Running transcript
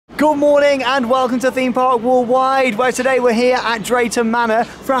Good morning and welcome to Theme Park Worldwide, where today we're here at Drayton Manor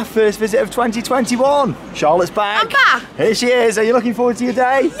for our first visit of 2021. Charlotte's back. I'm back. Here she is. Are you looking forward to your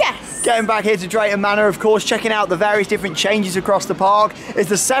day? Yes. Getting back here to Drayton Manor, of course, checking out the various different changes across the park. It's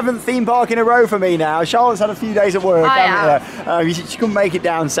the 7th theme park in a row for me now. Charlotte's had a few days at work, hasn't she? She couldn't make it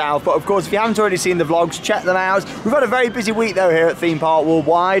down south, but of course, if you haven't already seen the vlogs, check them out. We've had a very busy week though here at Theme Park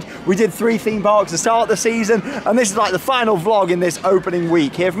Worldwide. We did 3 theme parks to start the season, and this is like the final vlog in this opening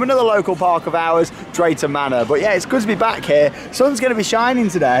week here from another local park of ours, Drayton Manor. But yeah, it's good to be back here. Sun's going to be shining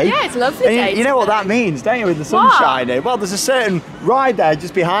today. Yeah, it's a lovely day. You know what that means, don't you, with the sun shining? Well, there's a certain ride there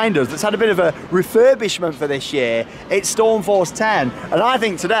just behind us that's had a bit of a refurbishment for this year. It's Stormforce 10, and I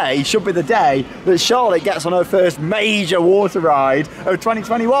think today should be the day that Charlotte gets on her first major water ride of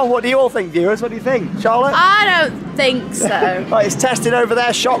 2021. What do you all think, viewers? What do you think, Charlotte? I don't think so. Right, it's tested over there,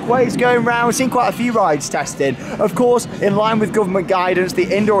 shockwaves going round. We've seen quite a few rides tested. Of course, in line with government guidance,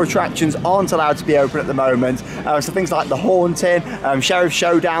 the indoor attractions aren't allowed to be open at the moment. So things like the Haunting, Sheriff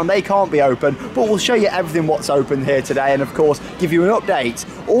Showdown, they can't be open, but we'll show you everything what's open here today and of course give you an update.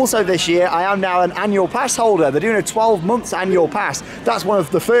 Also this year, I am now an annual pass holder. They're doing a 12 months annual pass. That's one of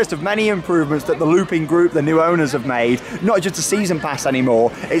the first of many improvements that the Looping Group, the new owners, have made. Not just a season pass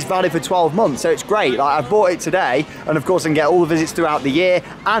anymore, it's valid for 12 months, so it's great. Like, I've bought it today, and of course I can get all the visits throughout the year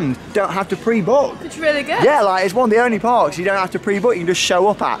and don't have to pre-book. It's really good. Yeah, like it's one of the only parks you don't have to pre-book, you can just show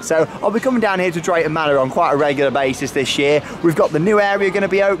up at. So I'll be coming down here to Drayton Manor on quite a regular basis this year. We've got the new area going to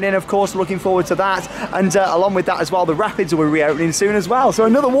be opening, of course, looking forward to that. And along with that as well, the Rapids will be reopening soon as well. So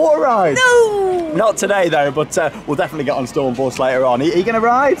another water ride. No! Not today though, but we'll definitely get on Stormforce later on. Are you going to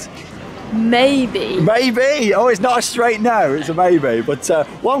ride? Maybe. Maybe. Oh, it's not a straight no, it's a maybe. But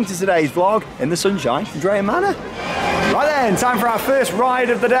welcome to today's vlog in the sunshine from Drayton Manor. Right then, time for our first ride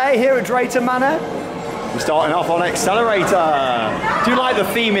of the day here at Drayton Manor. We're starting off on Accelerator. Do you like the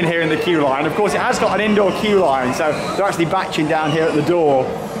theme in here in the queue line? Of course, it has got an indoor queue line, so they're actually batching down here at the door.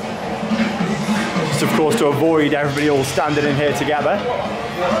 Just, of course, to avoid everybody all standing in here together.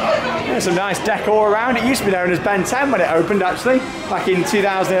 There's some nice decor around. It used to be known as Ben 10 when it opened, actually, back in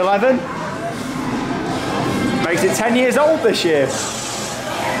 2011. Makes it 10 years old this year.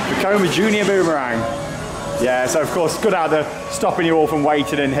 The Cove Junior Boomerang. Yeah, so of course, good how they're stopping you all from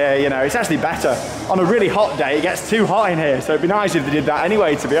waiting in here, you know. It's actually better. On a really hot day, it gets too hot in here, so it'd be nice if they did that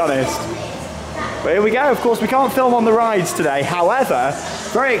anyway, to be honest. But here we go. Of course, we can't film on the rides today. However,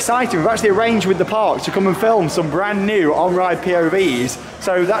 very exciting. We've actually arranged with the park to come and film some brand new on-ride POVs.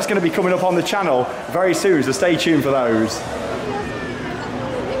 So that's going to be coming up on the channel very soon, so stay tuned for those.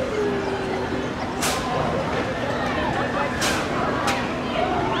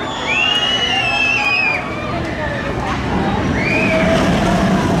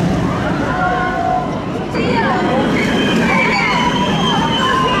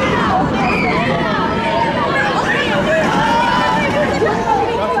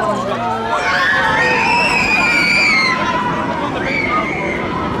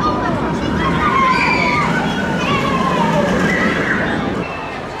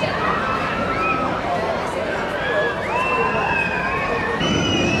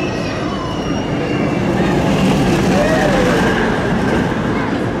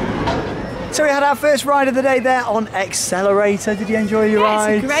 So we had our first ride of the day there on Accelerator. Did you enjoy your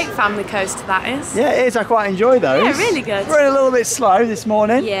ride? It's a great family coaster, that is. Yeah, it is. I quite enjoy those. Yeah, really good. We're a little bit slow this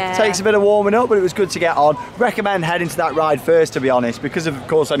morning. Yeah. Takes a bit of warming up, but it was good to get on. Recommend heading to that ride first, to be honest, because of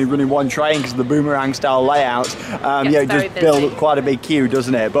course, only running one train because of the boomerang style layout. It just build up quite a big queue,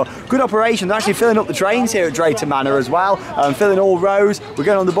 doesn't it? But good operation. They're actually filling up the trains here at Drayton Manor as well. Filling all rows. We're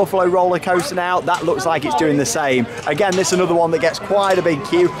going on the Buffalo roller coaster now. That looks like it's doing the same. Again, this is another one that gets quite a big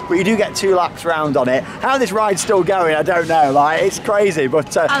queue, but you do get 2 laps round on it. How this ride's still going, I don't know. Like, it's crazy,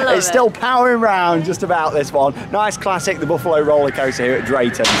 but it's still powering round just about this one. Nice classic, the Buffalo roller coaster here at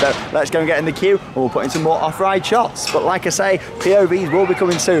Drayton. So let's go and get in the queue and we'll put in some more off-ride shots. But like I say, POVs will be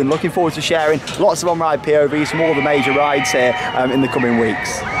coming soon. Looking forward to sharing lots of on-ride POVs from all the major rides here in the coming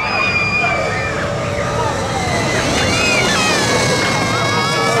weeks.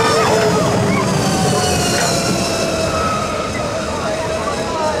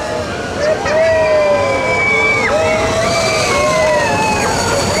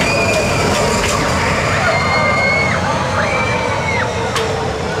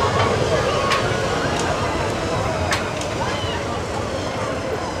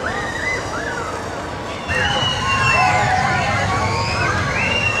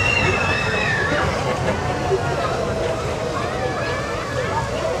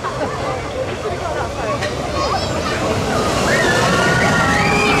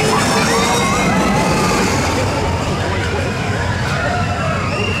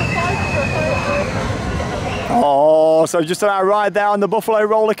 So just on our ride there on the Buffalo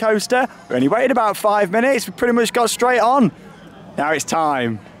roller coaster, we only waited about 5 minutes. We pretty much got straight on. Now it's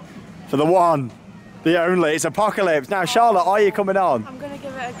time for the one, the only. It's Apocalypse. Now, Charlotte, are you coming on? I'm going to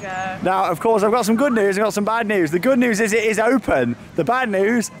give it a go. Now, of course, I've got some good news and got some bad news. The good news is it is open. The bad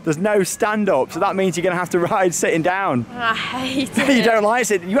news, there's no stand-up. So that means you're going to have to ride sitting down. I hate it. You don't like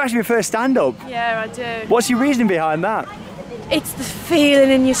it. You actually prefer stand-up. Yeah, I do. What's your reasoning behind that? It's the feeling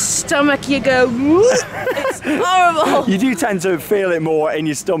in your stomach. You go, it's horrible. You do tend to feel it more in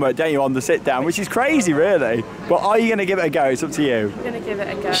your stomach, don't you, on the sit down, which is crazy, really. But are you going to give it a go? It's up to you. I'm going to give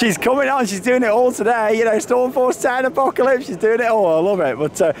it a go. She's coming on. She's doing it all today. You know, Stormforce 10, Apocalypse. She's doing it all. I love it.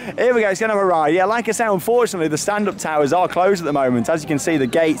 But here we go. It's going to have a ride. Yeah, like I say, unfortunately, the stand-up towers are closed at the moment. As you can see, the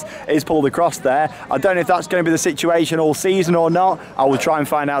gate is pulled across there. I don't know if that's going to be the situation all season or not. I will try and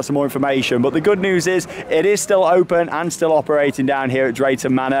find out some more information. But the good news is it is still open and still operating down here at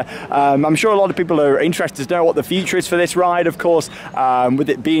Drayton Manor. I'm sure a lot of people are interested to know what the future is for this ride. Of course, with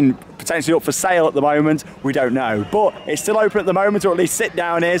it being potentially up for sale at the moment, we don't know. But it's still open at the moment, or at least sit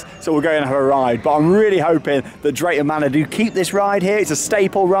down is, so we'll go and have a ride. But I'm really hoping that Drayton Manor do keep this ride here. It's a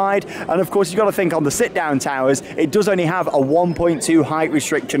staple ride. And of course, you've got to think on the sit down towers, it does only have a 1.2 height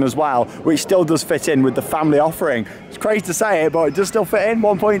restriction as well, which still does fit in with the family offering. It's crazy to say it, but it does still fit in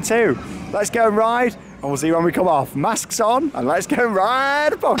 1.2. Let's go and ride. And we'll see when we come off. Masks on, and let's go and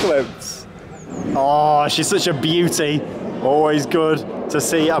ride Apocalypse. Oh, she's such a beauty. Always good to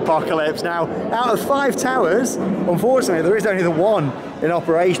see Apocalypse. Now, out of 5 towers, unfortunately, there is only the one in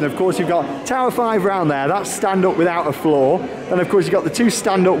operation. Of course, you've got Tower 5 round there. That's stand-up without a floor. And of course, you've got the 2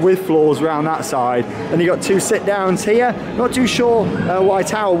 stand-up with floors around that side. And you've got 2 sit-downs here. Not too sure why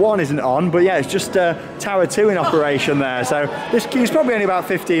Tower 1 isn't on, but yeah, it's just Tower 2 in operation there. So this queue's probably only about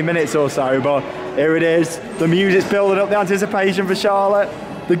 15 minutes or so, but here it is. The music's building up, the anticipation for Charlotte.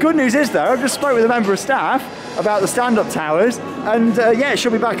 The good news is, though, I've just spoke with a member of staff about the stand-up towers, and yeah, it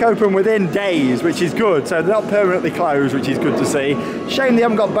should be back open within days, which is good. So they're not permanently closed, which is good to see. Shame they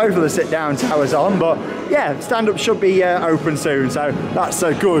haven't got both of the sit-down towers on, but yeah, stand-up should be open soon, so that's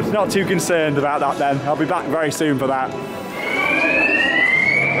good. Not too concerned about that then. I'll be back very soon for that.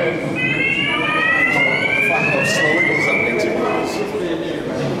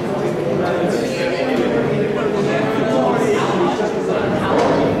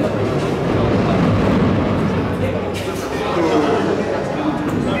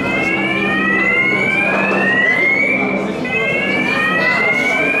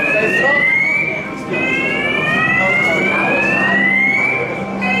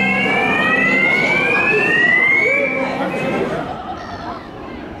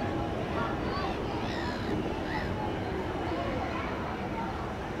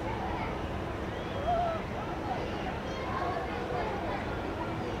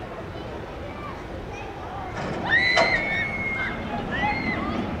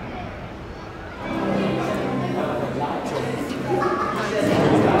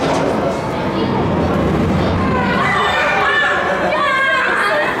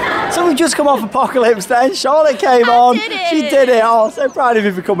 Just come off Apocalypse then. Charlotte came on. Did it. She did it. Oh, so proud of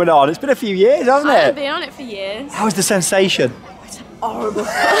you for coming on. It's been a few years, hasn't it? I've been on it for years. How was the sensation? Horrible.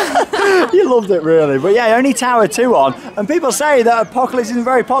 You loved it, really. But yeah, only Tower 2 on. And people say that Apocalypse isn't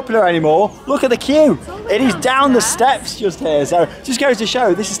very popular anymore. Look at the queue. It is down the steps just here. So just goes to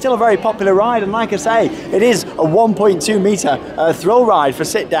show this is still a very popular ride. And like I say, it is a 1.2 metre thrill ride for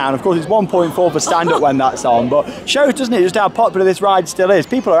sit down. Of course, it's 1.4 for stand up when that's on. But shows, doesn't it, just how popular this ride still is.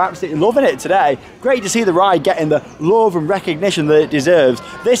 People are absolutely loving it today. Great to see the ride getting the love and recognition that it deserves.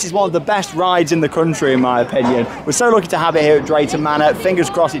 This is one of the best rides in the country, in my opinion. We're so lucky to have it here at Drayton Manor. Fingers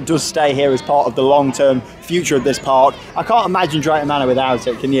crossed it does stay here as part of the long-term future of this park. I can't imagine Drayton Manor without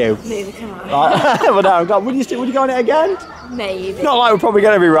it, can you? Neither can I. Right. Well, no, God, would you go on it again? Maybe. Not like we're probably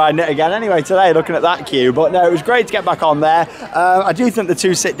going to be riding it again anyway today, looking at that queue. But no, it was great to get back on there. I do think the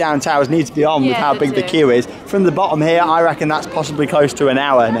 2 sit-down towers need to be on with how big the queue is. From the bottom here, I reckon that's possibly close to an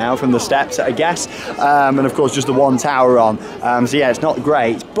hour now from the steps at a guess. And of course, just the 1 tower on. So yeah, it's not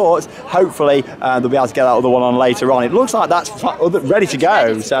great, but hopefully they'll be able to get that other one on later on. It looks like that's ready to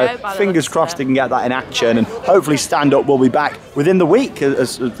go. So fingers crossed they can get that in action, and hopefully stand-up will be back within the week,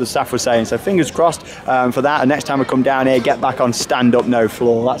 as the staff were saying. So fingers crossed for that. And next time we come down here, get back on stand-up, no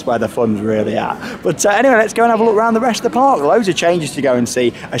floor. That's where the fun's really at. But anyway, let's go and have a look around the rest of the park. Loads of changes to go and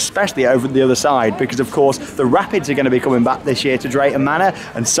see, especially over the other side, because of course the rapids are going to be coming back this year to Drayton Manor,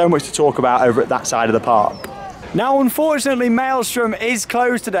 and so much to talk about over at that side of the park. Now, unfortunately, Maelstrom is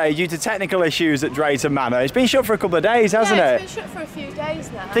closed today due to technical issues at Drayton Manor. It's been shut for a couple of days, hasn't it? Yeah, it's been shut for a few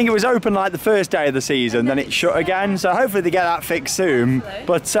days now. I think it was open like the first day of the season, then it's shut again, so hopefully they get that fixed soon.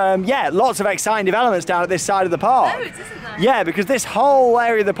 But yeah, lots of exciting developments down at this side of the park. Loads, isn't there? Yeah, because this whole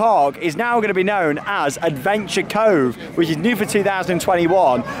area of the park is now going to be known as Adventure Cove, which is new for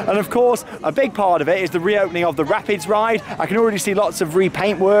 2021. And of course, a big part of it is the reopening of the Rapids ride. I can already see lots of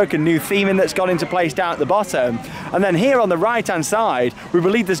repaint work and new theming that's gone into place down at the bottom. And then here on the right-hand side, we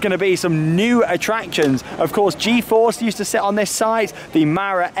believe there's going to be some new attractions. Of course, G-Force used to sit on this site, the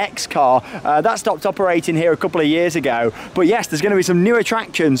Mara X car. That stopped operating here a couple of years ago. But yes, there's going to be some new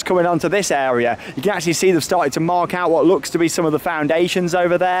attractions coming onto this area. You can actually see they've started to mark out what looks to be some of the foundations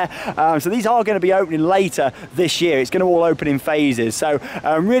over there. So these are going to be opening later this year. It's going to all open in phases. So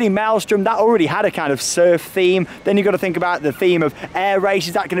really, Maelstrom, that already had a kind of surf theme. Then you've got to think about the theme of air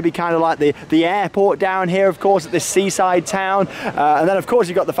races. That's going to be kind of like the airport down here, of course, at this seaside town. And then, of course,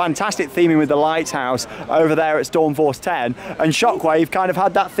 you've got the fantastic theming with the lighthouse over there at Stormforce 10. And Shockwave kind of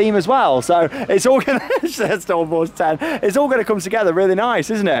had that theme as well. So it's all going to, Stormforce 10, it's all going to come together really nice,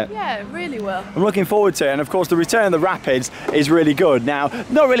 isn't it? Yeah, it really will. I'm looking forward to it. And of course, the return of the Rapids is really good. Now,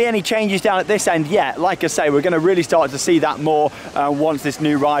 not really any changes down at this end yet. Like I say, we're going to really start to see that more once this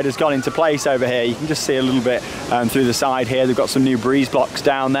new ride has gone into place over here. You can just see a little bit through the side here. They've got some new breeze blocks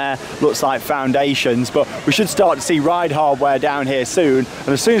down there. Looks like foundations, but we should start to see ride hardware down here soon. And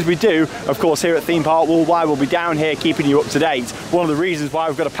as soon as we do, of course, here at Theme Park Worldwide, we'll be down here keeping you up to date. One of the reasons why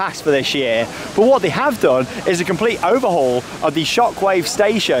we've got a pass for this year. But what they have done is a complete overhaul of the Shockwave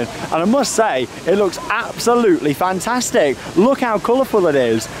station. And I must say, it looks absolutely fantastic. Look how colourful it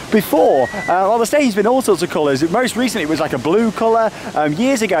is. Before, well, the station's been all sorts of colours. Most recently, it was like a blue colour.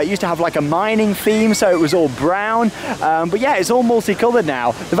 Years ago, it used to have like a mining theme, so it was all brown. But yeah, it's all multicoloured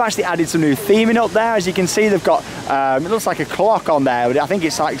now. They've actually added some new theming up there. As you can see, they've got, it looks like a clock on there, but I think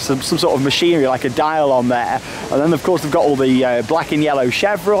it's like some sort of machinery, like a dial on there. And then, of course, they've got all the black and yellow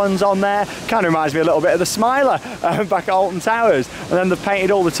chevrons on there. Kind of reminds me a little bit of the Smiler back at Alton Towers. And then they've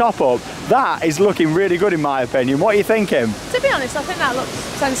painted all the top up. That is looking really good, in my opinion. What are you thinking? To be honest, I think that looks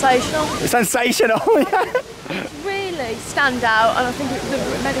sensational. Sensational, yeah. Really stand out, and I think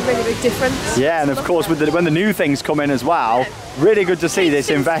it made a really big difference. Yeah, and of course, with when the new things come in as well, really good to see this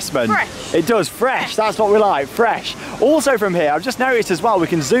investment. Fresh. It does, fresh. That's what we like, fresh. Also from here, I've just noticed as well, we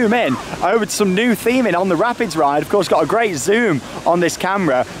can zoom in over to some new theming on the Rapids ride. Of course, got a great zoom on this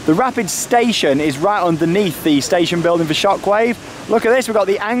camera. The Rapids station is right underneath the station building for Shockwave. Look at this, we've got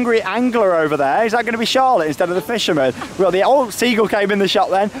the angry angler over there. Is that going to be Charlotte instead of the fisherman? We've got the old seagull came in the shot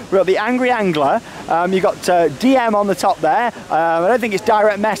then. We've got the angry angler. You've got DM on the top there. I don't think it's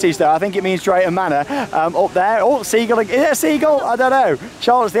direct message though. I think it means Drayton Manor up there. Oh, seagull. Is it a seagull? I don't know.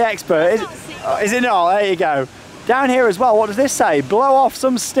 Charlotte's the expert. Is it not? There you go. Down here as well, what does this say? Blow off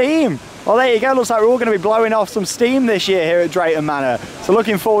some steam. Well, there you go. Looks like we're all going to be blowing off some steam this year here at Drayton Manor. So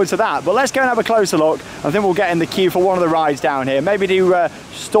looking forward to that. But let's go and have a closer look. I think we'll get in the queue for one of the rides down here. Maybe do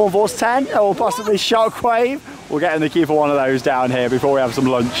Stormforce 10 or possibly Shockwave. We'll get in the queue for one of those down here before we have some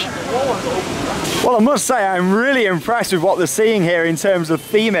lunch. Well, I must say I'm really impressed with what they're seeing here in terms of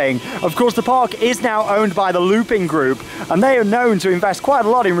theming. Of course, the park is now owned by the Looping Group, and they are known to invest quite a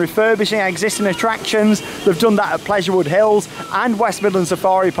lot in refurbishing existing attractions. They've done that at Pleasurewood Hills and West Midlands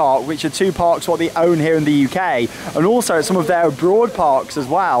Safari Park, which are two parks what they own here in the UK, and also at some of their abroad parks as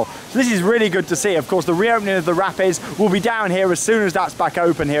well. So this is really good to see. Of course, the reopening of the Rapids will be down here as soon as that's back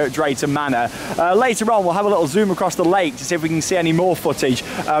open here at Drayton Manor. Later on, we'll have a little zoom across the lake to see if we can see any more footage,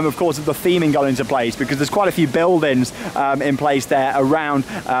 of course, of the theming gone into place, because there's quite a few buildings in place there around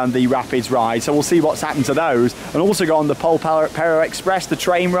the Rapids ride. So we'll see what's happened to those, and also go on the Polperro Express, the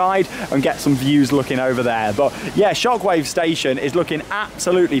train ride, and get some views looking over there. But yeah, Shockwave Station is looking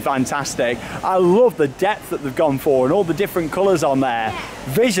absolutely fantastic. I love the depth that they've gone for and all the different colours on there.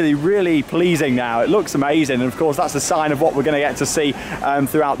 Visually really pleasing now. It looks amazing, and of course that's a sign of what we're going to get to see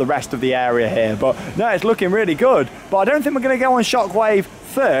throughout the rest of the area here. But no, it's looking really good. But I don't think we're going to go on Shockwave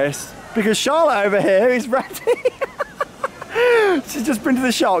first, because Charlotte over here is ready. She's just been to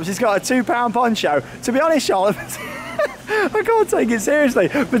the shop. She's got a £2 poncho. To be honest, Charlotte, I can't take it seriously.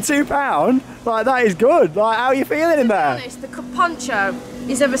 For £2, like, that is good. Like, how are you feeling in there? To be honest, the poncho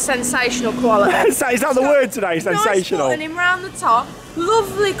is of a sensational quality. Is that the word today? Sensational. Nice buttoning round the top.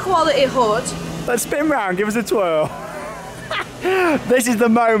 Lovely quality hood. Let's spin round. Give us a twirl. This is the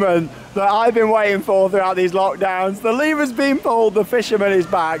moment that I've been waiting for throughout these lockdowns. The lever's been pulled, the fisherman is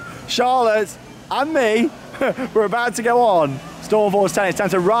back. Charlotte and me, we're about to go on Stormforce 10. It's time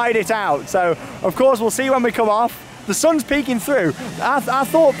to ride it out. So, of course, we'll see when we come off. the sun's peeking through. Our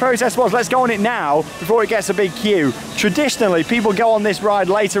thought process was, let's go on it now before it gets a big queue. Traditionally, people go on this ride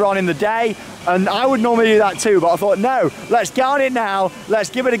later on in the day, and I would normally do that too, but I thought, no, let's go on it now, let's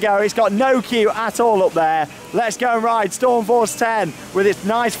give it a go. It's got no queue at all up there. Let's go and ride Stormforce 10 with its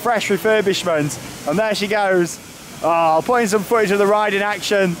nice fresh refurbishment. And there she goes. Oh, I'll put in some footage of the ride in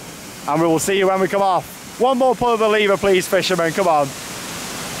action, and we will see you when we come off. One more pull of the lever, please, fisherman, come on.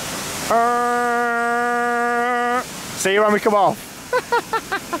 See you when we come off.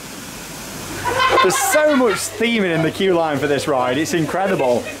 There's so much theming in the queue line for this ride, it's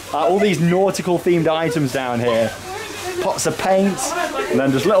incredible. All these nautical themed items down here. Pots of paint, and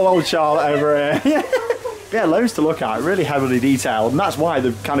then just little old Charlotte over here. Yeah, loads to look at, really heavily detailed, and that's why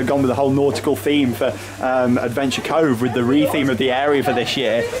they've kind of gone with the whole nautical theme for Adventure Cove with the re-theme of the area for this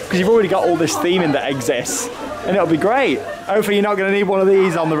year, because you've already got all this theming that exists, and it'll be great. Hopefully you're not going to need one of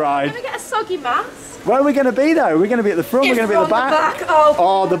these on the ride. Can we get a soggy mask? Where are we going to be though? We're going to be at the front, we're going to be at the back.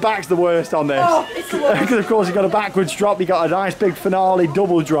 Oh, the back's the worst on this. Oh, it's the worst. Because of course you've got a backwards drop, you've got a nice big finale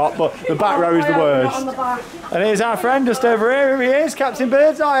double drop, but the back row is the worst. And here's our friend just over here, here he is, Captain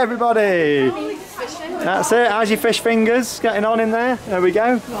Birdseye, everybody. That's it, how's your fish fingers getting on in there? There we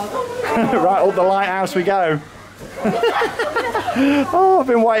go. Right up the lighthouse we go. Oh, I've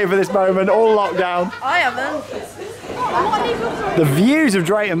been waiting for this moment, all lockdown. I haven't. The views of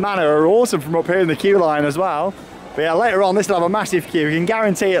Drayton Manor are awesome from up here in the queue line as well. But yeah, later on this will have a massive queue, you can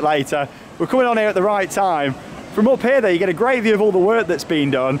guarantee it later. We're coming on here at the right time. From up here though, you get a great view of all the work that's been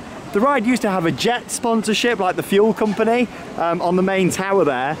done. The ride used to have a jet sponsorship, like the fuel company, on the main tower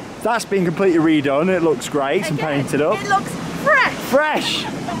there. That's been completely redone, it looks great and painted up. It looks fresh! Fresh!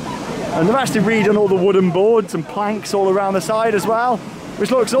 And they've actually redone all the wooden boards and planks all around the side as well,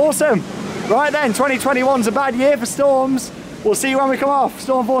 which looks awesome. Right then, 2021's a bad year for storms. We'll see you when we come off.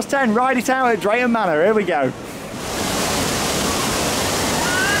 Stormforce 10, ride it out at Drayton Manor. Here we go.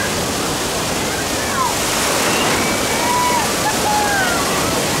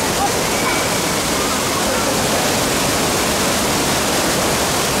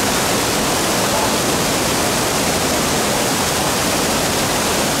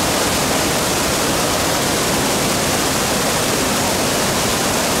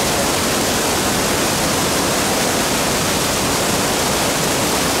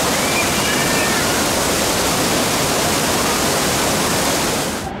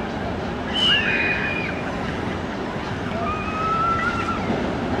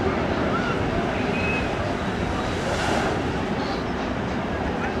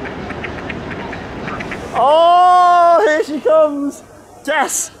 Oh, here she comes.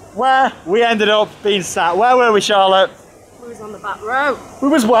 Guess where we ended up being sat. Where were we, Charlotte? We was on the back row. We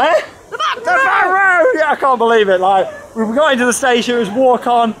was where? The back row! The back row! Yeah, I can't believe it. Like, we got into the station, it was walk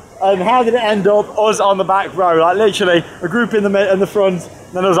on, and how did it end up? Us on the back row. Like, literally, a group in the front,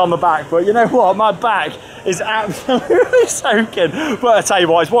 and then us on the back. But you know what? My back is absolutely soaking. But I tell you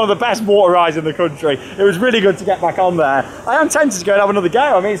what, it's one of the best water rides in the country. It was really good to get back on there. I am tempted to go and have another go.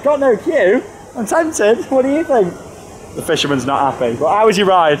 I mean, it's got no queue. I'm tempted. What do you think? The fisherman's not happy. But how was your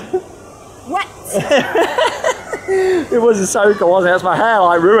ride? Wet! It wasn't so cool, was it? That's my hair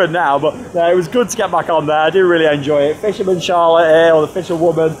like ruined now, but no, it was good to get back on there. I do really enjoy it. Fisherman Charlotte here, or the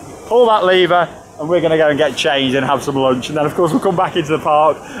fisherwoman, pull that lever, and we're going to go and get changed and have some lunch. And then, of course, we'll come back into the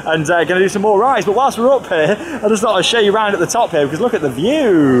park and going to do some more rides. But whilst we're up here, I just thought I'd show you around at the top here, because look at the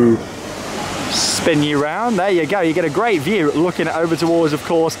view. Spin you round, there you go, you get a great view looking over towards, of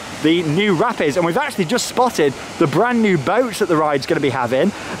course, the new rapids. And we've actually just spotted the brand new boats that the ride's going to be having.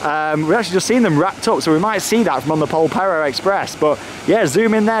 We've actually just seen them wrapped up, so we might see that from on the Polperro Express. But yeah,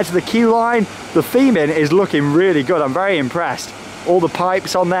 zoom in there to the queue line. The theming is looking really good, I'm very impressed. All the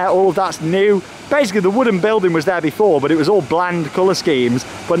pipes on there, all of that's new. Basically the wooden building was there before, but it was all bland colour schemes.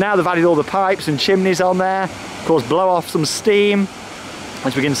 But now they've added all the pipes and chimneys on there. Of course, blow off some steam.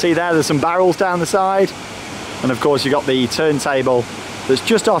 As we can see there, there's some barrels down the side. And of course you've got the turntable that's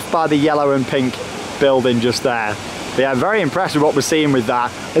just off by the yellow and pink building just there. But yeah, I'm very impressed with what we're seeing with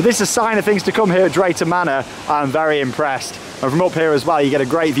that. If this is a sign of things to come here at Drayton Manor, I'm very impressed. And from up here as well, you get a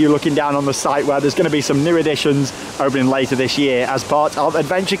great view looking down on the site where there's going to be some new additions opening later this year as part of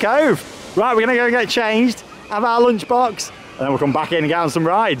Adventure Cove. Right, we're going to go get changed, have our lunchbox, and then we'll come back in and get on some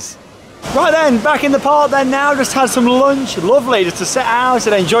rides. Right then, back in the park then now, just had some lunch. Lovely just to sit out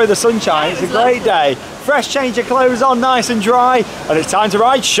and enjoy the sunshine. It's a great day. fresh change of clothes on, nice and dry, and it's time to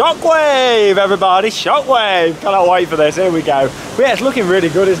ride Shockwave, everybody. Shockwave, cannot wait for this. Here we go. But yeah, it's looking really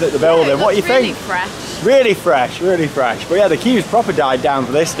good, isn't it, the building? What do you think? Fresh. Really fresh, really fresh. But yeah, the queue's proper died down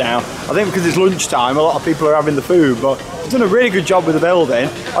for this now. I think because it's lunchtime, a lot of people are having the food, but it's done a really good job with the building.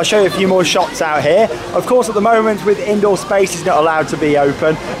 I'll show you a few more shots out here. Of course, at the moment, with indoor spaces not allowed to be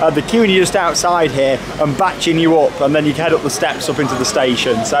open, the queuing you just outside here and batching you up, and then you head up the steps up into the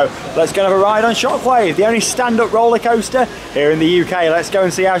station. So let's go and have a ride on Shockwave, the only stand-up roller coaster here in the UK. Let's go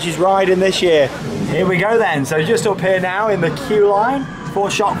and see how she's riding this year. Here we go then. So just up here now in the queue line for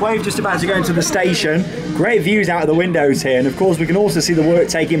Shockwave, just about to go into the station. Great views out of the windows here, and of course we can also see the work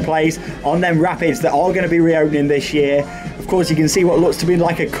taking place on them rapids that are going to be reopening this year. Of course you can see what looks to be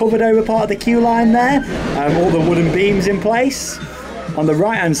like a covered over part of the queue line there, all the wooden beams in place. On the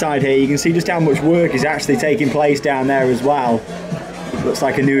right hand side here you can see just how much work is actually taking place down there as well. Looks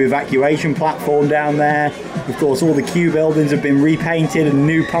like a new evacuation platform down there. Of course, all the queue buildings have been repainted and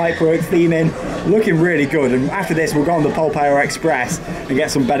new pipework theming. Looking really good. And after this, we'll go on the Power Express and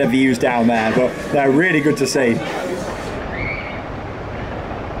get some better views down there. But they're really good to see.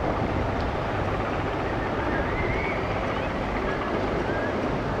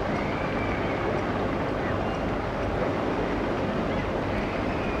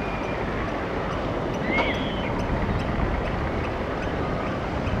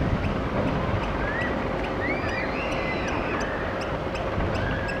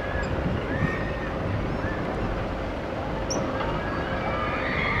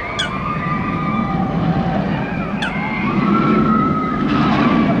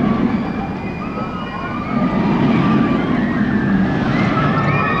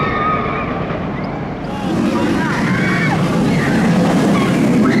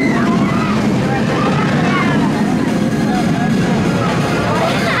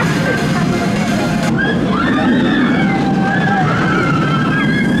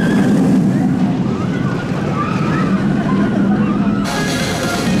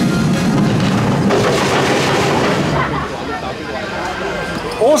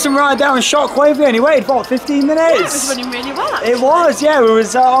 Awesome ride down Shockwave. We only waited, what, 15 minutes? Yeah, it was running really well. It was, yeah. We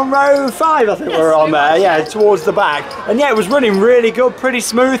was on row 5, I think we were on there. Yeah, towards the back. And yeah, it was running really good, pretty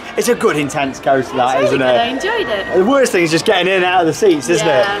smooth. It's a good intense coaster, that, isn't it? I enjoyed it. The worst thing is just getting in and out of the seats, isn't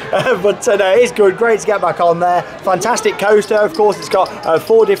it? But no, it's good. Great to get back on there. Fantastic coaster. Of course, it's got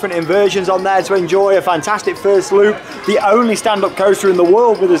 4 different inversions on there to enjoy. A fantastic first loop. The only stand-up coaster in the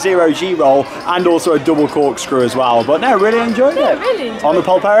world with a 0G roll, and also a double corkscrew as well. But no, really enjoyed it. Really enjoyed on the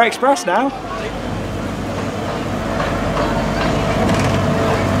it. Power Express now.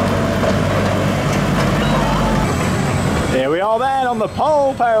 Here we are then on the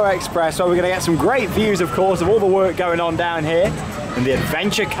Power Express, where we're going to get some great views, of course, of all the work going on down here in the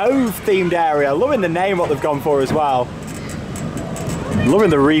Adventure Cove themed area. Loving the name what they've gone for as well.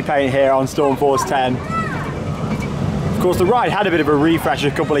 Loving the repaint here on Stormforce 10. Of course, the ride had a bit of a refresh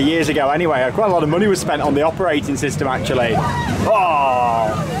a couple of years ago anyway. Quite a lot of money was spent on the operating system actually.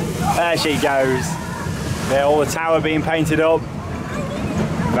 Oh, there she goes. There, all the tower being painted up.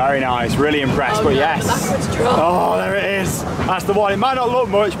 Very nice, really impressed, but yes. Oh, there it is. That's the one. It might not look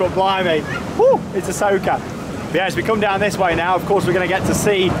much, but blimey. Woo, it's a soaker. But yeah, as we come down this way now, of course, we're going to get to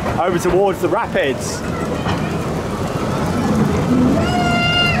see over towards the rapids.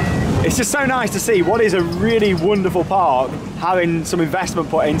 It's just so nice to see what is a really wonderful park having some investment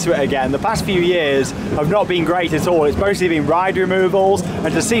put into it again. The past few years have not been great at all. It's mostly been ride removals,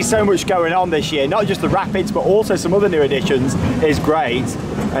 and to see so much going on this year, not just the rapids but also some other new additions, is great.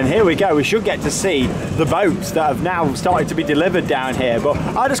 And here we go, we should get to see the boats that have now started to be delivered down here. But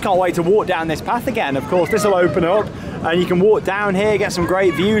I just can't wait to walk down this path again. Of course, this will open up and you can walk down here, get some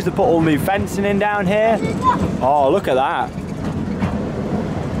great views. They put all new fencing in down here. Oh, look at that.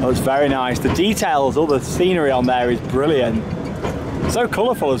 Oh, it's very nice. The details, all the scenery on there is brilliant. So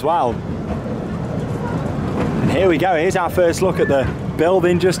colourful as well. And here we go. Here's our first look at the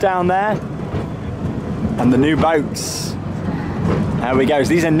building just down there. And the new boats. There we go. So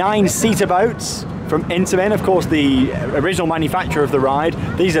these are 9-seater boats from Intamin, of course, the original manufacturer of the ride.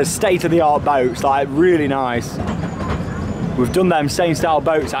 These are state-of-the-art boats, like really nice. We've done them same style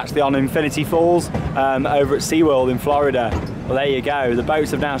boats actually on Infinity Falls over at SeaWorld in Florida. Well, there you go. The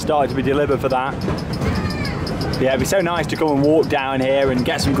boats have now started to be delivered for that. Yeah, it'd be so nice to come and walk down here and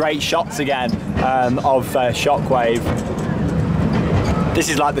get some great shots again of Shockwave. This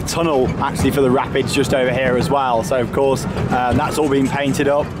is like the tunnel actually for the rapids just over here as well. So of course that's all been painted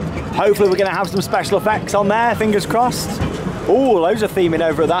up. Hopefully we're going to have some special effects on there, fingers crossed. Oh, loads of theming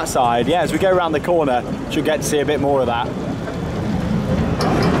over at that side. Yeah, as we go around the corner, should get to see a bit more of that.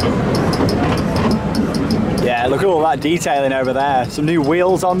 Yeah, look at all that detailing over there. Some new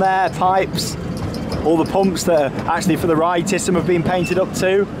wheels on there, pipes. All the pumps that are actually for the ride system have been painted up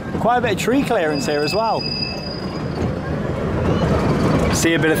too. Quite a bit of tree clearance here as well.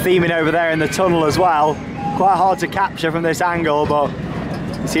 See a bit of theming over there in the tunnel as well. Quite hard to capture from this angle, but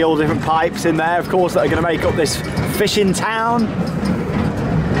you see all the different pipes in there, of course, that are going to make up this fishing town.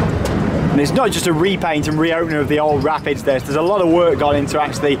 And it's not just a repaint and reopening of the old rapids. There's a lot of work gone into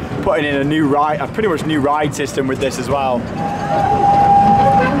actually putting in a new ride, a pretty much new ride system with this as well.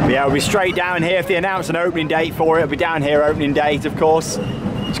 But yeah, we'll be straight down here. If they announce an opening date for it, it'll be down here, opening date, of course.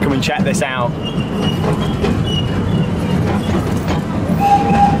 Just come and check this out.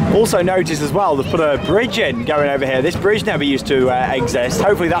 Also notice as well, they've put a bridge in going over here. This bridge never used to exist.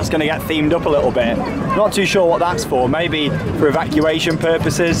 Hopefully that's going to get themed up a little bit. Not too sure what that's for. Maybe for evacuation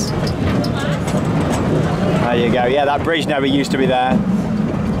purposes. There you go. Yeah, that bridge never used to be there.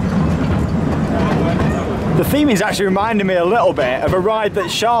 The theming is actually reminding me a little bit of a ride that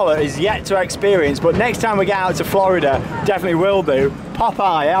Charlotte is yet to experience, but next time we get out to Florida, definitely will do.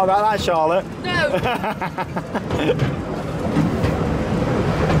 Popeye, how about that, Charlotte? No!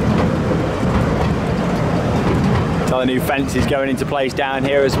 So the new fence is going into place down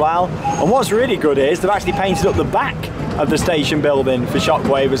here as well. And what's really good is they've actually painted up the back of the station building for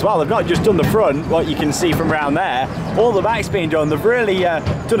Shockwave as well. They've not just done the front, what you can see from around there. All the back's been done. They've really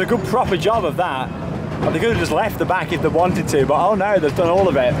done a good proper job of that. They could have just left the back if they wanted to, but oh no, they've done all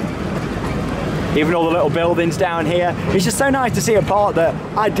of it. Even all the little buildings down here. It's just so nice to see a park that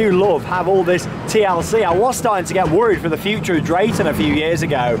I do love, have all this TLC. I was starting to get worried for the future of Drayton a few years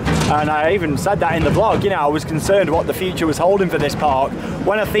ago, and I even said that in the vlog. You know, I was concerned what the future was holding for this park.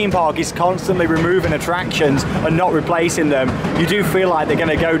 When a theme park is constantly removing attractions and not replacing them, you do feel like they're going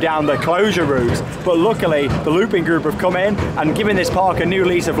to go down the closure route. But luckily, the Looping Group have come in and given this park a new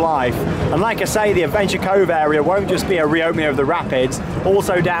lease of life. And like I say, the Adventure Cove area won't just be a reopening of the rapids.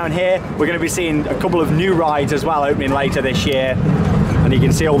 Also down here, we're going to be seeing a couple of new rides as well opening later this year, and you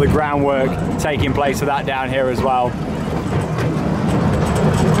can see all the groundwork taking place for that down here as well.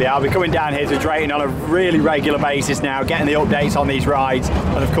 But yeah, I'll be coming down here to Drayton on a really regular basis now, getting the updates on these rides,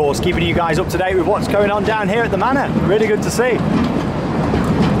 and of course keeping you guys up to date with what's going on down here at the Manor. Really good to see.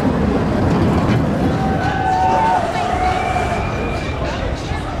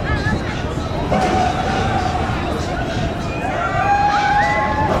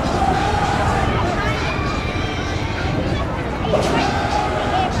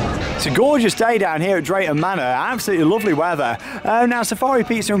 It's a gorgeous day down here at Drayton Manor, absolutely lovely weather. Now Safari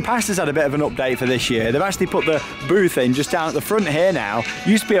Pizza and Pasta's had a bit of an update for this year. They've actually put the booth in just down at the front here now.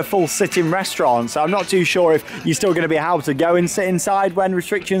 Used to be a full sitting restaurant, so I'm not too sure if you're still going to be able to go and sit inside when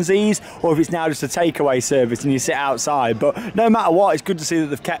restrictions ease, or if it's now just a takeaway service and you sit outside. But no matter what, it's good to see that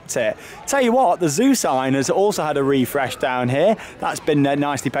they've kept it. Tell you what, the zoo sign has also had a refresh down here. That's been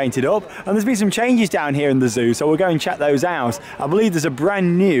nicely painted up, and there's been some changes down here in the zoo, so we'll go and check those out. I believe there's a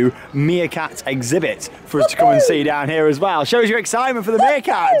brand new meerkat exhibit for us to come and see down here as well. Shows your excitement for the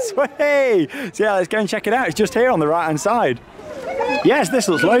meerkats. Hey! So yeah, let's go and check it out. It's just here on the right hand side. Yes, this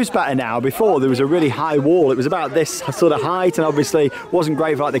looks loads better now. Before there was a really high wall. It was about this sort of height and obviously wasn't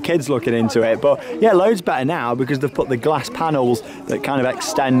great for like the kids looking into it. But yeah, loads better now because they've put the glass panels that kind of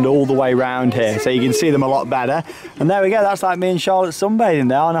extend all the way around here, so you can see them a lot better. And there we go, that's like me and Charlotte sunbathing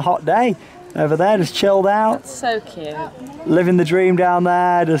there on a hot day. Over there, just chilled out. That's so cute. Living the dream down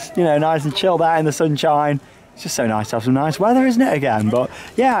there, just, you know, nice and chilled out in the sunshine. It's just so nice to have some nice weather, isn't it, again? But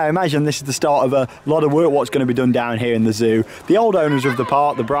yeah, I imagine this is the start of a lot of work what's going to be done down here in the zoo. The old owners of the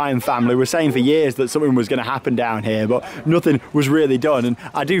park, the Bryan family, were saying for years that something was going to happen down here, but nothing was really done. And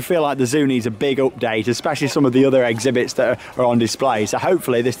I do feel like the zoo needs a big update, especially some of the other exhibits that are on display. So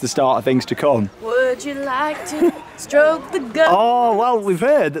hopefully this is the start of things to come. Would you like to stroke the goat? Oh, well, we've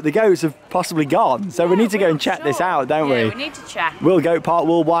heard that the goats have possibly gone, so we need to go and check this out, don't we? Yeah, we need to check. Will Goat Park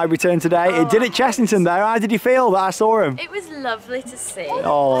Worldwide return today? It did at Chessington though. How did you feel that I saw him? It was lovely to see.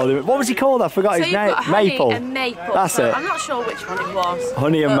 Oh, what was he called? I forgot his name. Maple. And Maple. That's it. I'm not sure which one it was.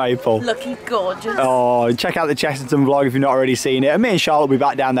 Honey and Maple. Looking gorgeous. Oh, check out the Chessington vlog if you've not already seen it. And me and Charlotte will be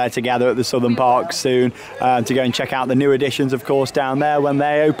back down there together at the Southern Park soon to go and check out the new additions, of course, down there when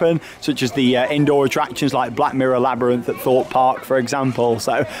they open, such as the indoor attractions like Black Mirror Labyrinth at Thorpe Park, for example.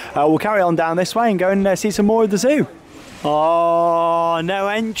 So we'll carry on down this way and go and see some more of the zoo. Oh, no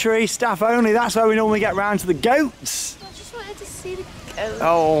entry, staff only. That's where we normally get round to the goats. I just wanted to see the goats. potatoes.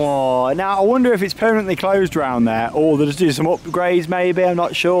 Oh, now I wonder if it's permanently closed around there, or they'll just do some upgrades maybe, I'm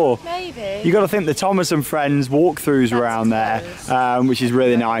not sure. Maybe. You got to think the Thomas and Friends walkthroughs around there, which is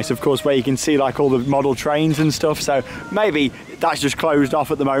really nice, of course, where you can see like all the model trains and stuff, so maybe that's just closed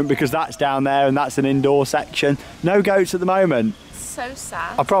off at the moment because that's down there and that's an indoor section. No goats at the moment. So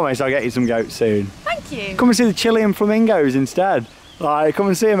sad. I promise I'll get you some goats soon. Thank you. Come and see the Chilean flamingos instead. Like, come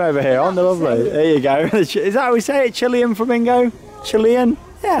and see them over here, aren't they lovely? There you go. Is that how we say it? Chilean flamingo? Chilean?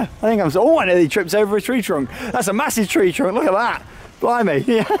 Yeah, I think I'm so. Oh, I nearly tripped over a tree trunk. That's a massive tree trunk, look at that. Blimey,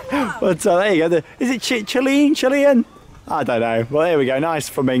 yeah. But there you go. Is it Chilean? I don't know. Well, there we go. Nice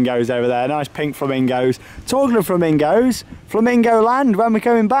flamingos over there. Nice pink flamingos. Talking of flamingos, Flamingo Land when we're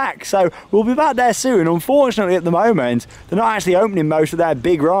coming back. So we'll be back there soon. Unfortunately, at the moment, they're not actually opening most of their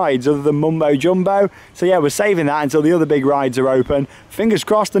big rides other than Mumbo Jumbo. So yeah, we're saving that until the other big rides are open. Fingers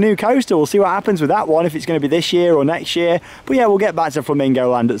crossed the new coaster. We'll see what happens with that one, if it's going to be this year or next year. But yeah, we'll get back to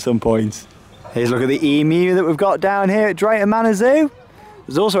Flamingo Land at some point. Here's a look at the emu that we've got down here at Drayton Manor Zoo.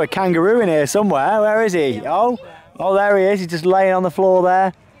 There's also a kangaroo in here somewhere. Where is he? Oh, there he is. He's just laying on the floor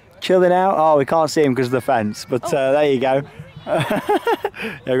there, chilling out. Oh, we can't see him because of the fence, but there you go.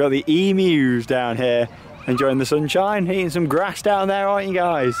 Yeah, we've got the emus down here, enjoying the sunshine, eating some grass down there, aren't you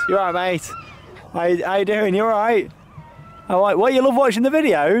guys? You all right, mate? How you doing? You all right? All right. Well, you love watching the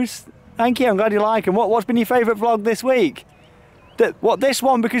videos. Thank you. I'm glad you like them. What's been your favourite vlog this week? This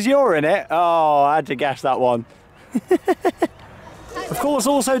one because you're in it? Oh, I had to guess that one. Of course,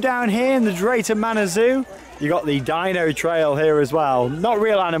 also down here in the Drayton Manor Zoo, you got the dino trail here as well. Not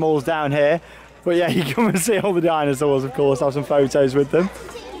real animals down here, but yeah, you come and see all the dinosaurs, of course, have some photos with them.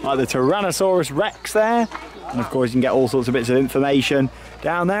 Like the Tyrannosaurus Rex there. And of course, you can get all sorts of bits of information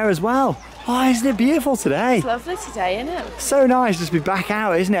down there as well. Oh, isn't it beautiful today? It's lovely today, isn't it? So nice just to be back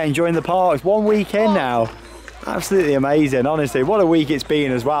out, isn't it? Enjoying the park. It's 1 week in now. Absolutely amazing, honestly. What a week it's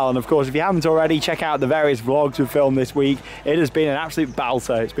been as well. And of course, if you haven't already, check out the various vlogs we've filmed this week. It has been an absolute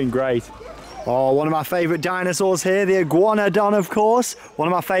belter. It's been great. Oh, one of my favourite dinosaurs here, the iguanodon, of course. One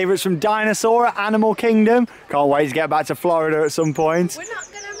of my favourites from Dinosaur at Animal Kingdom. Can't wait to get back to Florida at some point.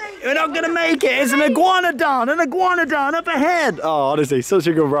 We're not going to make it. It's an iguanodon up ahead. Oh, honestly, such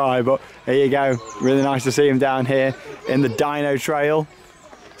a good ride. But here you go. Really nice to see him down here in the Dino Trail.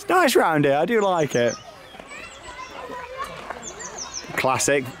 It's nice round here. I do like it.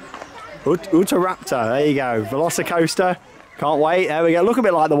 Classic. Utahraptor. There you go. Velocicoaster. Can't wait. There we go. Look a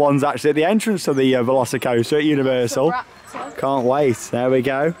bit like the ones actually at the entrance to the Velocicoaster at Universal. Can't wait. There we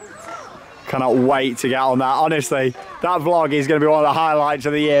go. Cannot wait to get on that. Honestly, that vlog is going to be one of the highlights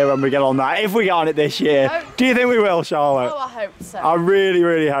of the year when we get on that. If we get on it this year. Do you think we will, Charlotte? Oh, I hope so. I really,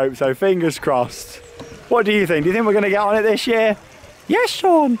 really hope so. Fingers crossed. What do you think? Do you think we're going to get on it this year? Yes,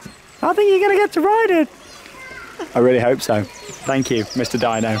 Sean. I think you're going to get to ride it. I really hope so. Thank you, Mr.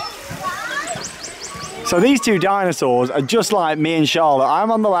 Dino. So these two dinosaurs are just like me and Charlotte.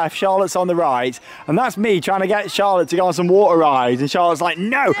 I'm on the left, Charlotte's on the right, and that's me trying to get Charlotte to go on some water rides, and Charlotte's like,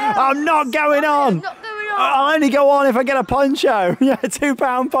 no, I'm not going on. I'll only go on if I get a poncho. Yeah, a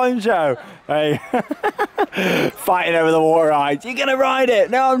 £2 poncho. Hey. Fighting over the water rides. You're going to ride it?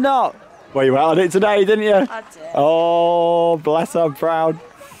 No, I'm not. Well, you went on it today, didn't you? I did. Oh, bless her, I'm proud.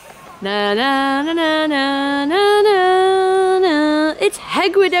 Na na na na na na na na. It's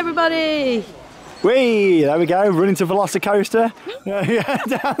Hagrid, everybody. Whee! There we go, running to Velocicoaster.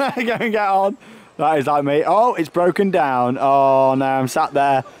 Down there, go and get on. That is like me. Oh, it's broken down. Oh no, I'm sat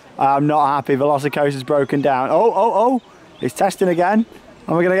there. I'm not happy. Velocicoaster's broken down. Oh. It's testing again.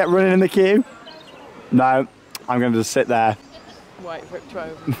 Am I going to get running in the queue? No, I'm going to just sit there. Wait for it to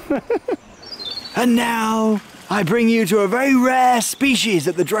open. And now, I bring you to a very rare species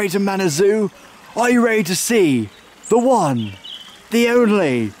at the Drayton Manor Zoo. Are you ready to see the one, the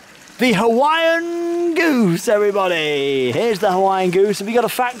only, the Hawaiian goose, everybody? Here's the Hawaiian goose. Have you got a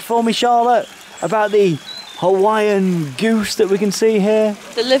fact for me, Charlotte, about the Hawaiian goose that we can see here?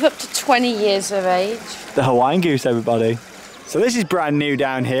 They live up to 20 years of age. The Hawaiian goose, everybody. So this is brand new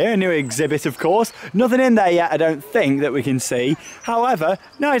down here, a new exhibit of course. Nothing in there yet, I don't think, that we can see. However,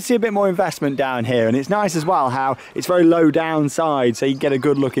 nice to see a bit more investment down here, and it's nice as well how it's very low downside, so you get a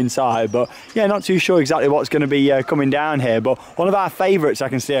good look inside. But yeah, not too sure exactly what's going to be coming down here. But one of our favourites I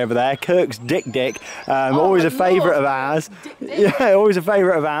can see over there, Kirk's Dick. Always a favourite of ours. Yeah, always a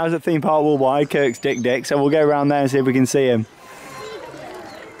favourite of ours at Theme Park Worldwide, Kirk's Dick. So we'll go around there and see if we can see him.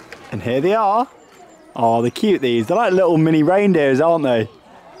 And here they are. Oh, they're cute, these. They're like little mini reindeers, aren't they?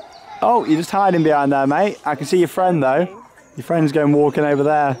 Oh, you're just hiding behind there, mate. I can see your friend, though. Your friend's going walking over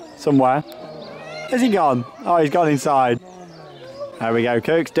there somewhere. Is he gone? Oh, he's gone inside. There we go.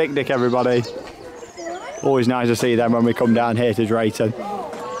 Kirk's Dick, everybody. Always nice to see them when we come down here to Drayton.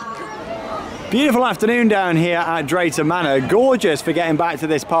 Beautiful afternoon down here at Drayton Manor. Gorgeous for getting back to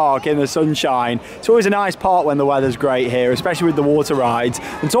this park in the sunshine. It's always a nice park when the weather's great here, especially with the water rides.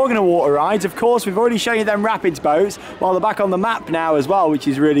 And talking of water rides, of course, we've already shown you them rapids boats. Well, they're back on the map now as well, which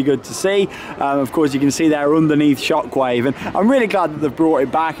is really good to see. Of course, you can see they're underneath Shockwave. And I'm really glad that they've brought it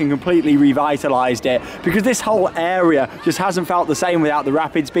back and completely revitalised it, because this whole area just hasn't felt the same without the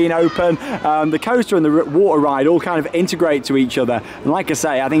rapids being open. The coaster and the water ride all kind of integrate to each other. And like I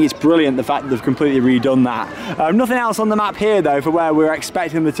say, I think it's brilliant the fact that they've completely redone that. Nothing else on the map here though for where we're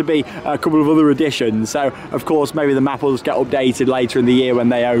expecting there to be a couple of other additions, so of course maybe the map will just get updated later in the year when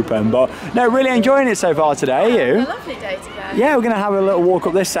they open. But no, really enjoying it so far today. Are you? A lovely day today. Yeah, we're going to have a little walk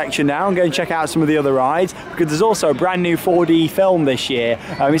up this section now and go and check out some of the other rides, because there's also a brand new 4D film this year.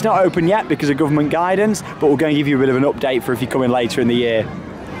 It's not open yet because of government guidance, but we're going to give you a bit of an update for if you come in later in the year.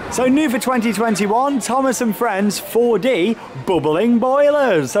 So new for 2021, Thomas and Friends 4D bubbling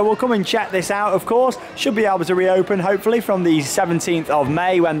boilers. So we'll come and check this out, of course. Should be able to reopen hopefully from the 17th of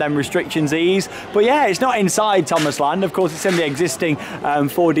May when them restrictions ease. But yeah, it's not inside Thomas Land. Of course, it's in the existing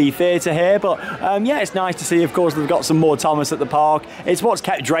 4D theatre here. But yeah, it's nice to see, of course, they've got some more Thomas at the park. It's what's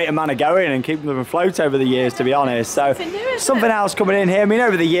kept Drayton Manor going and keeping them afloat over the years, to be honest. So something else coming in here. I mean,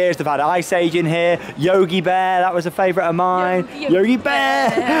 over the years, they've had Ice Age in here. Yogi Bear, that was a favourite of mine. Yogi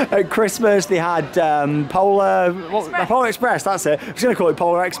Bear. At Christmas they had Polar Express, that's it. I was going to call it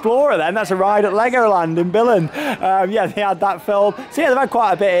Polar Explorer then, that's a ride at Legoland in Billund. Yeah, they had that film. So yeah, they've had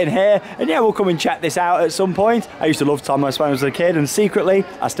quite a bit in here, and yeah, we'll come and check this out at some point. I used to love Thomas when I was a kid, and secretly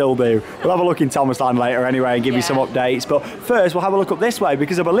I still do. We'll have a look in Thomas Land later anyway and give you some updates, but first we'll have a look up this way,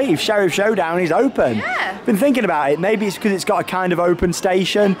 because I believe Sheriff Showdown is open. Yeah. Been thinking about it, maybe it's because it's got a kind of open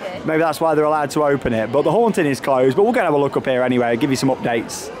station, maybe that's why they're allowed to open it, but the Haunting is closed. But we'll go and have a look up here anyway, I'll give you some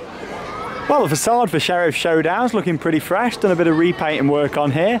updates. Well, the facade for Sheriff Showdown's looking pretty fresh, done a bit of repainting work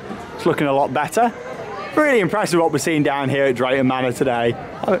on here. It's looking a lot better. Really impressed with what we're seeing down here at Drayton Manor today.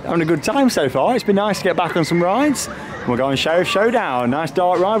 Having a good time so far. It's been nice to get back on some rides. We'll go on Sheriff Showdown. Nice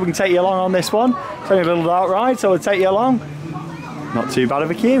dark ride, we can take you along on this one. It's only a little dark ride, so we'll take you along. Not too bad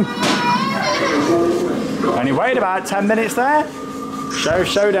of a queue. Only wait about 10 minutes there. Sheriff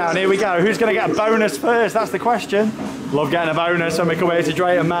Showdown, here we go. Who's going to get a bonus first? That's the question. Love getting a bonus when we come here to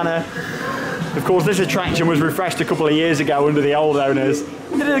Drayton Manor. Of course, this attraction was refreshed a couple of years ago under the old owners.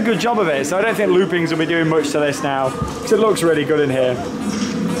 They did a good job of it, so I don't think loopings will be doing much to this now, because it looks really good in here.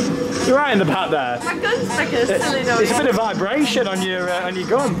 You're right in the back there. My gun sticker's silly noise. It's a bit of vibration on your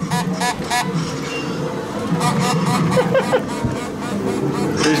gun.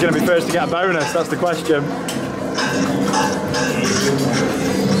 Who's going to be first to get a bonus? That's the question.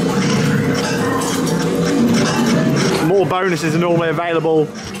 More bonuses are normally available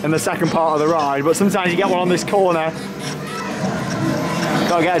in the second part of the ride, but sometimes you get one on this corner.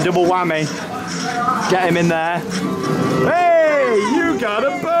 Gotta get a double whammy. Get him in there. Hey, you got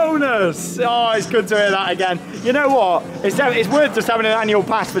a bonus! Oh, it's good to hear that again. You know what? It's worth just having an annual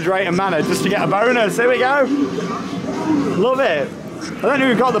pass for Drayton Manor just to get a bonus. Here we go. Love it. I don't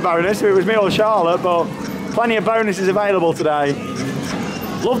know who got the bonus, if it was me or Charlotte, but plenty of bonuses available today.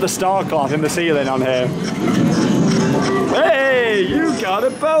 Love the star cloth in the ceiling on here. Hey, you got a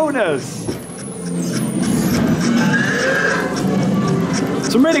bonus!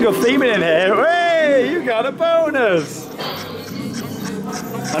 Some really good theming in here. Hey, you got a bonus!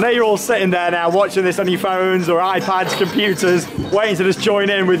 I know you're all sitting there now watching this on your phones or iPads, computers, waiting to just join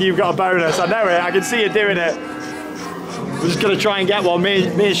in with You've Got a Bonus. I know it, I can see you doing it. We're just going to try and get one. Me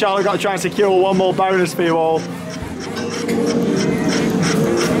and Charlotte got to try and secure one more bonus for you all.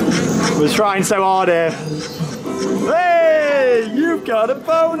 We're trying so hard here. Hey, you've got a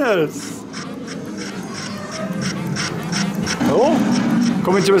bonus! Oh,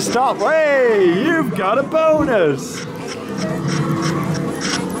 coming to a stop. Hey, you've got a bonus!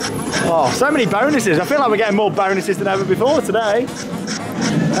 Oh, so many bonuses. I feel like we're getting more bonuses than ever before today.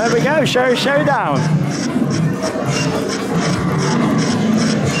 There we go, Showdown.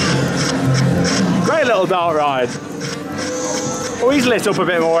 Great little dark ride. Oh, he's lit up a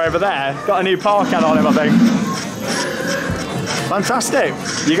bit more over there. Got a new park ad on him, I think. Fantastic.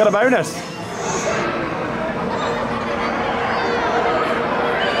 You got a bonus.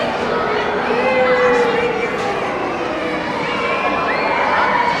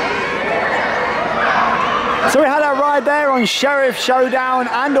 So we had our ride there on on Sheriff Showdown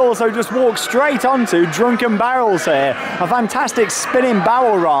and also just walk straight onto Drunken Barrels here. A fantastic spinning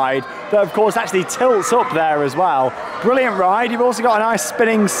barrel ride that of course actually tilts up there as well. Brilliant ride. You've also got a nice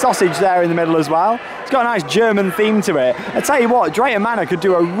spinning sausage there in the middle as well. It's got a nice German theme to it. I tell you what, Drayton Manor could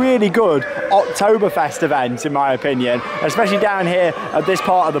do a really good Oktoberfest event in my opinion, especially down here at this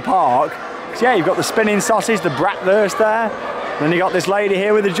part of the park. So yeah, you've got the spinning sausage, the bratwurst there, then you got this lady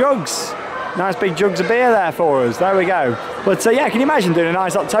here with the jugs. Nice big jugs of beer there for us. There we go. But yeah, can you imagine doing a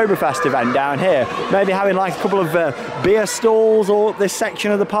nice Oktoberfest event down here? Maybe having like a couple of beer stalls or this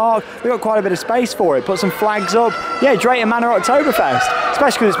section of the park. We've got quite a bit of space for it. Put some flags up. Yeah, Drayton Manor Oktoberfest.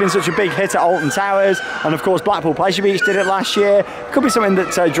 Especially because it's been such a big hit at Alton Towers. And of course, Blackpool Pleasure Beach did it last year. Could be something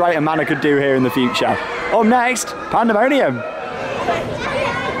that Drayton Manor could do here in the future. Up next, Pandemonium.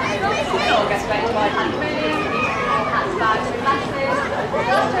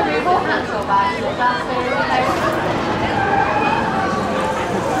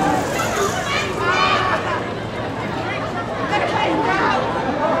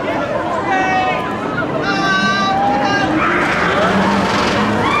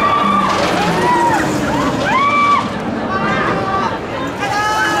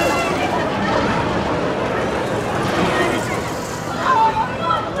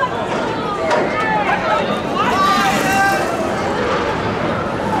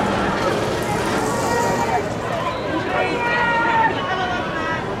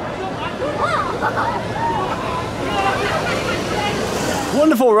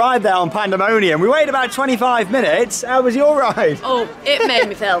 Wonderful ride there on Pandemonium. We waited about 25 minutes. How was your ride? Oh, it made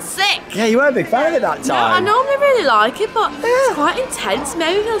me feel sick. Yeah, you weren't a big fan of it that time. No, I normally really like it, but it's quite intense.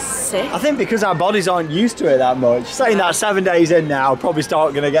 Made me feel sick. I think because our bodies aren't used to it that much. Saying that 7 days in now, I'll probably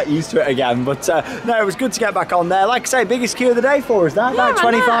start going to get used to it again. But no, it was good to get back on there. Like I say, biggest queue of the day for us, that about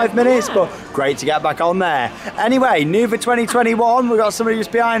 25 minutes, but great to get back on there. Anyway, new for 2021, we've got somebody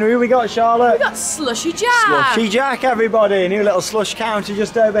just behind. Who we got, Charlotte? We got Slushy Jack. Slushy Jack, everybody. New little slush counter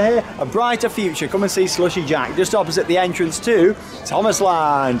just over here. A brighter future. Come and see Slushy Jack just opposite the entrance to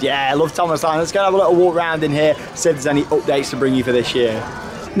Thomasland. Yeah, I love Thomasland. Let's go have a little walk around in here, see if there's any updates to bring you for this year.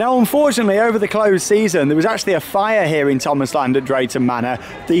 Now, unfortunately, over the closed season, there was actually a fire here in Thomasland at Drayton Manor.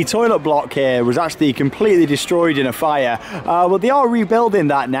 The toilet block here was actually completely destroyed in a fire. Well, they are rebuilding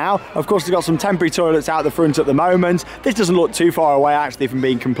that now. Of course, they've got some temporary toilets out the front at the moment. This doesn't look too far away, actually, from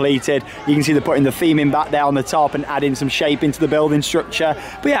being completed. You can see they're putting the theming back there on the top and adding some shape into the building structure.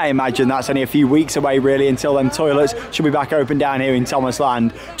 But yeah, I imagine that's only a few weeks away, really, until them toilets should be back open down here in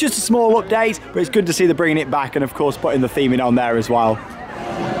Thomasland. Just a small update, but it's good to see they're bringing it back and, of course, putting the theming on there as well.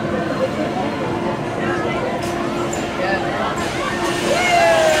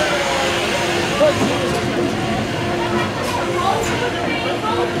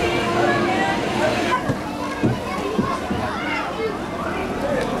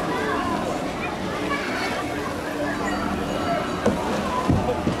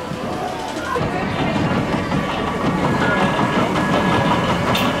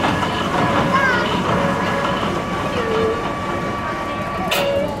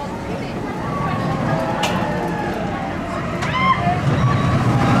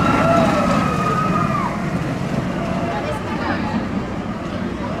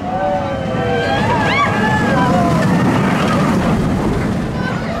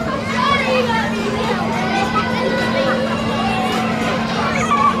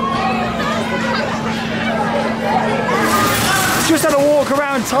 Just had a walk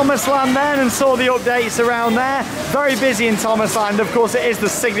around Thomasland then and saw the updates around there. Very busy in Thomasland. Of course, it is the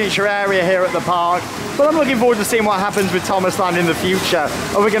signature area here at the park. But I'm looking forward to seeing what happens with Thomasland in the future.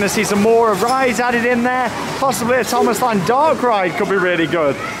 Are we going to see some more rides added in there? Possibly a Thomasland dark ride could be really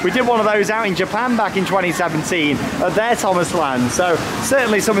good. We did one of those out in Japan back in 2017 at their Thomasland. So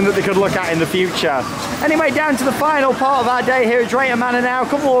certainly something that they could look at in the future. Anyway, down to the final part of our day here at Drayton Manor now. A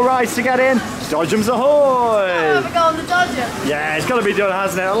couple more rides to get in. Dodgems ahoy! Oh, we're going to Dodgems. Yeah, it's got to be done,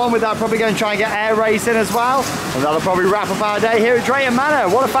 hasn't it? Along with that, probably going to try and get air racing as well. And that'll probably wrap up our day here at Drayton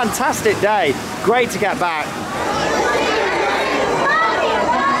Manor. What a fantastic day. Great to get back.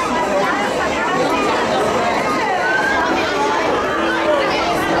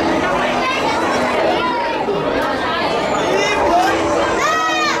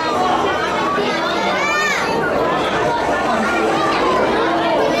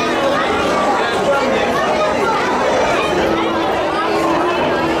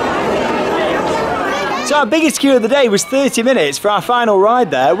 So our biggest queue of the day was 30 minutes for our final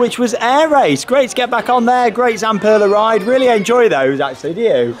ride there, which was Air Race. Great to get back on there, great Zamperla ride. Really enjoy those, actually, do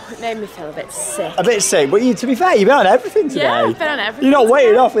you? It made me feel a bit sick. A bit sick, but to be fair, you've been on everything today. Yeah, I've been on everything. You're not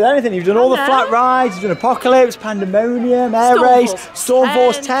waiting off with anything. You've done all the flat rides, you've done Apocalypse, Pandemonium, Air Race,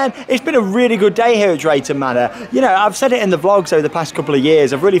 Stormforce 10. It's been a really good day here at Drayton Manor. You know, I've said it in the vlogs over the past couple of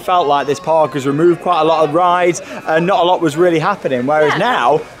years. I've really felt like this park has removed quite a lot of rides and not a lot was really happening. Whereas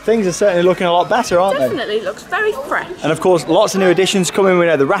now, things are certainly looking a lot better, aren't they? Definitely looks very fresh. And of course, lots of new additions coming. We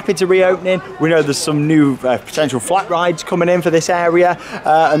know the Rapids are reopening. We know there's some new potential flat rides coming in for this area.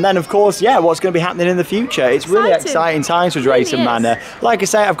 And then, of course, what's going to be happening in the future. It's really exciting times for Drayton Manor. Like I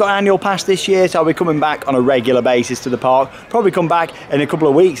say, I've got an annual pass this year, so I'll be coming back on a regular basis to the park. Probably come back in a couple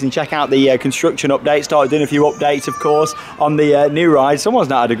of weeks and check out the construction update. Start doing a few updates, of course, on the new ride. Someone's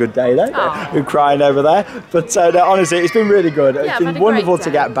not had a good day, though. Who's crying over there. But no, honestly, it's been really good. It's been wonderful to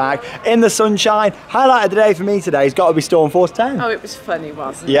get back in the sunshine. Highlight of the day for me today has got to be Stormforce 10. Oh, it was funny,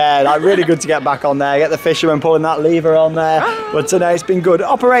 wasn't it? Yeah, like really good to get back on there. Get the fisherman pulling that lever on there. But no, it's been good.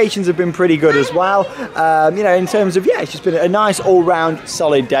 Operations have been pretty good as well. You know, in terms of, it's just been a nice all-round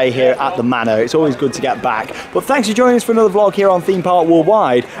solid day here at the Manor. It's always good to get back. But thanks for joining us for another vlog here on Theme Park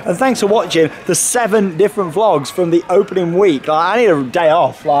Worldwide. And thanks for watching the 7 different vlogs from the opening week. Like, I need a day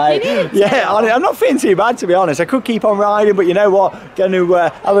off. Like, I'm not feeling too bad, to be honest. I could keep on riding, but you know what? Going to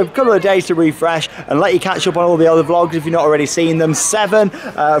have a couple of days to refresh and let you catch up on all the other vlogs if you've not already seen them. 7,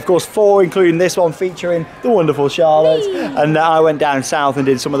 of course 4, including this one featuring the wonderful Charlotte. And I went down south and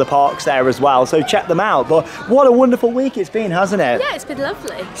did some of the parks there as well, so check them out. But what a wonderful week it's been, hasn't it? Yeah, it's been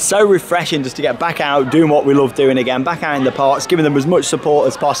lovely. So refreshing just to get back out, doing what we love doing again, back out in the parks, giving them as much support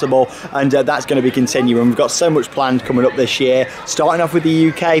as possible, and that's going to be continuing. We've got so much planned coming up this year, starting off with the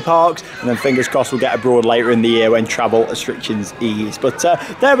UK parks, and then fingers crossed we'll get abroad later in the year when travel restrictions ease. But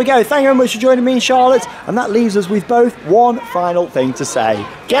there we go. Thank you very much for joining me and Charlotte, and that leaves us with both one final thing to say.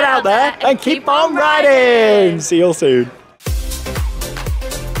 Get out there and keep on riding! See you all soon.